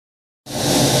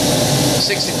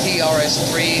60T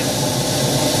RS3,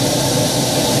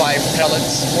 5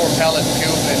 pallets, 4 pallet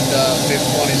cube, and fifth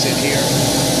one is in here.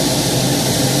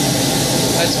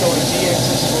 Let's go to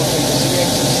Z-axis, rotate the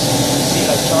Z-axis, see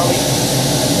like Charlie.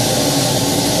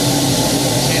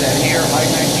 See that here,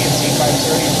 Heidenhain iTNC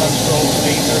 530, touch probe,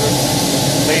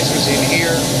 lasers in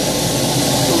here,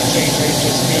 food change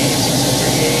HSP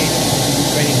 63A,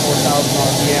 24,000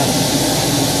 RPM.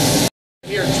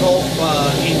 Here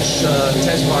 12-inch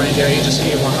test bar in there,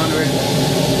 HSP 100,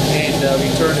 and we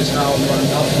turn this now from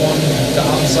up one to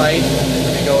outside.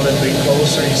 Let me go a little bit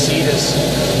closer. You see this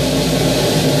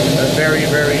very,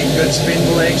 very good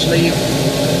spindle actually.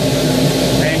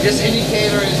 And this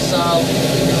indicator is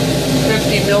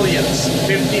 50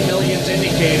 millions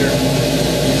indicator.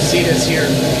 See this here,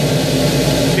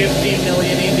 50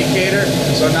 million indicator.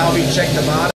 So now we check the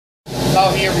bottom. Now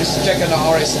here we're checking the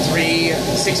RS3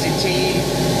 60T,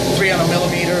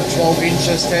 300mm, 12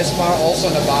 inches test bar, also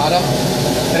on the bottom.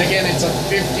 And again, it's a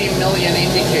 50 million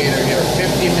indicator here,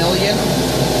 50 million.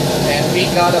 And we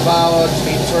got about,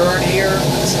 we turn here,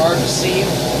 it's hard to see.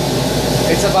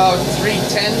 It's about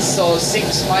 3/10, so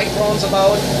 6 microns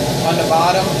about on the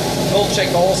bottom. We'll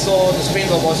check also, the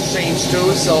spindle was changed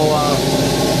too, so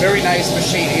very nice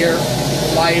machine here,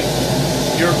 live,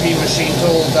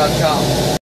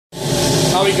 EuropeanMachineTool.com.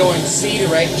 Now we go in C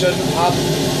direction, up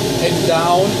and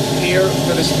down here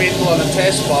to the spindle on the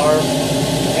test bar,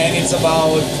 and it's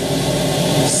about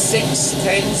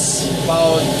 6/10,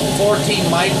 about 14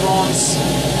 microns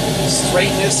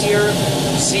straightness here.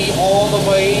 See all the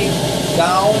way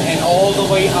down and all the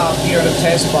way up here the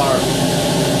test bar.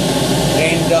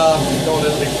 And go a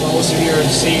little bit closer here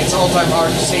and see, it's all time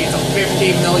hard to see. It's a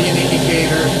 50 million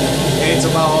indicator, and it's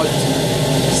about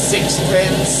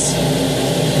 6/10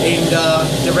 in the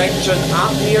direction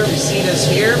up here. We see this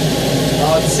here,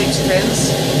 about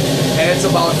 6/10, and it's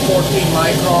about 14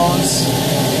 microns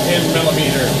in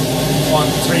millimeter on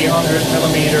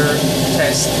 300mm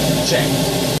test check.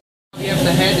 We have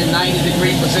the head in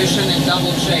 90-degree position and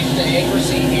double check the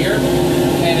accuracy here.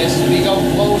 And as we go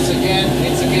close again,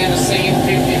 it's again the same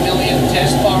 50 million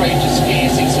test bar, HSP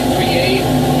 63A,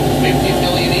 50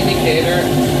 million indicator,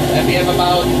 and we have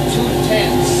about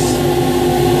 2/10.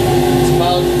 It's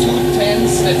about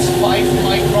 2/10, that's 5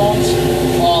 microns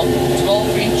of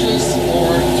 12 inches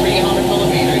or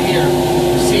 300mm here.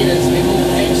 See this, we move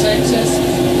x-axis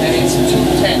and it's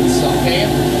 2/10, okay?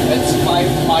 That's 5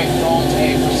 microns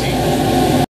accuracy.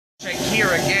 Check here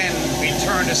again, we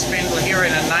turn the spindle here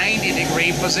in a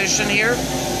 90-degree position here,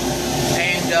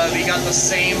 and we got the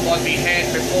same what we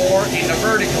had before in the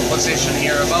vertical position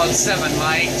here, about 7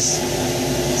 mics,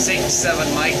 6, 7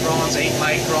 microns, 8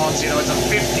 microns, you know, it's a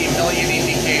 50 million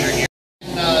indicator here.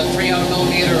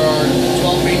 300mm or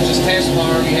 12 inches test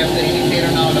bar, we have the indicator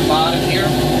now on the bottom here,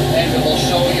 and it will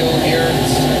show you here,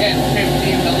 it's again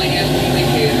 50 million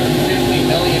indicator, 50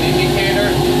 million indicator,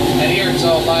 and here it's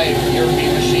all live,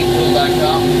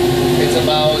 EuropeanMachineTool.com. It's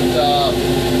about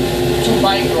 2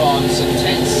 microns, a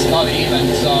tenth, not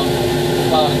even, so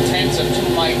about a tenth of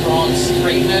 2 microns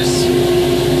straightness.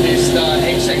 Is the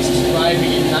x-axis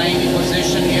driving in 90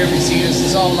 position here. We see this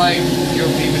is all live,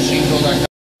 EuropeanMachineTool.com.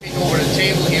 Over the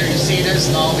table here, you see this.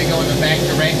 Now we go in the back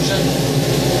direction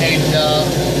and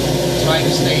try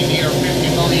to stay near 50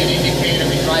 million indicator.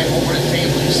 We drive over the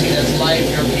table. You see that's live,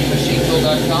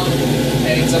 EuropeanMachineTool.com,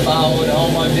 and it's about, how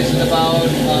much is it about?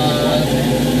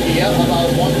 About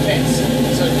 1/10.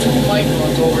 So 2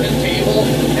 microns over the table.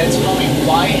 That's going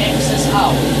y-axis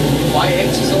out.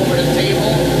 Y-axis over the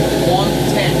table,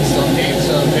 1/10. Okay,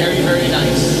 so very, very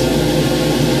nice.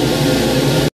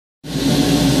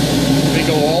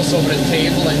 Also over the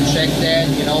table and check that,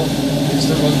 you know, it's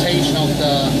the rotation of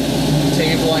the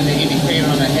table and the indicator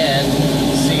on the head.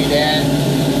 See that?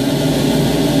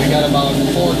 We got about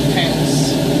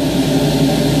 4/10.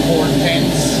 4/10.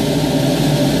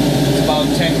 It's about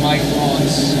 10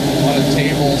 microns on a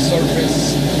table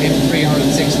surface in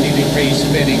 360 degrees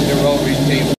spinning the rotary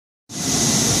table.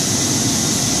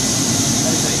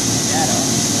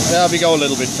 Yeah, we go a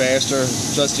little bit faster,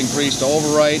 just increase the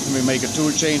override, and we make a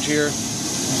tool change here.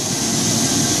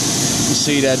 You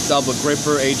see that double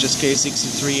gripper, HSK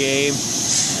 63A,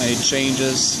 and it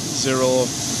changes 0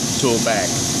 to back.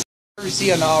 We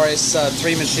see an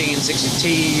RS3 machine,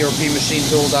 60T,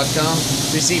 EuropeanMachineTool.com.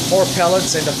 We see 4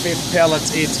 pallets, and the 5th pallet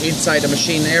is inside the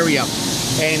machine area.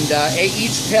 And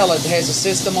each pallet has a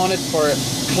system on it for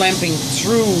clamping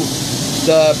through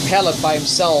the pallet by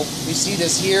himself. We see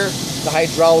this here, the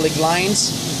hydraulic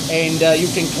lines, and you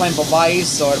can clamp a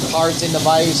vise or parts in the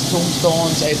vise,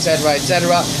 tombstones, etc.,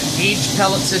 etc. Each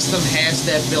pallet system has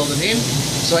that built in.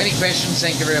 So any questions,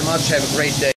 thank you very much. Have a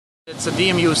great day. It's a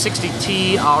Dmg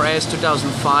 60T RS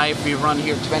 2005. We run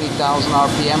here 20,000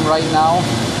 RPM right now,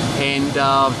 and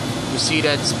you see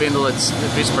that spindle, it's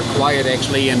whisper quiet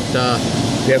actually, and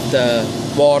we have the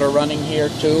water running here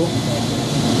too.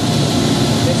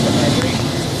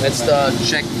 Let's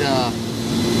check the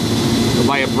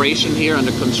vibration here on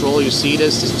the control. You see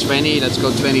this is 20, let's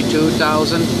go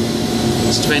 22,000.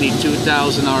 It's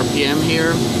 22,000 RPM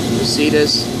here. You see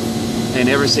this? And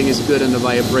everything is good on the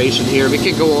vibration here. We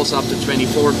can go also up to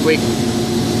 24 quick.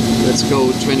 Let's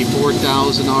go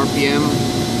 24,000 RPM.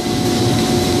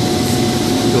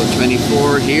 Go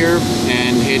 24 here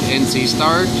and hit NC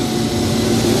start.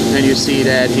 And you see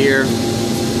that here,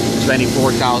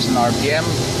 24,000 RPM.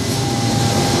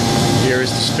 Here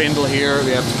is the spindle here.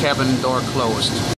 We have the cabin door closed.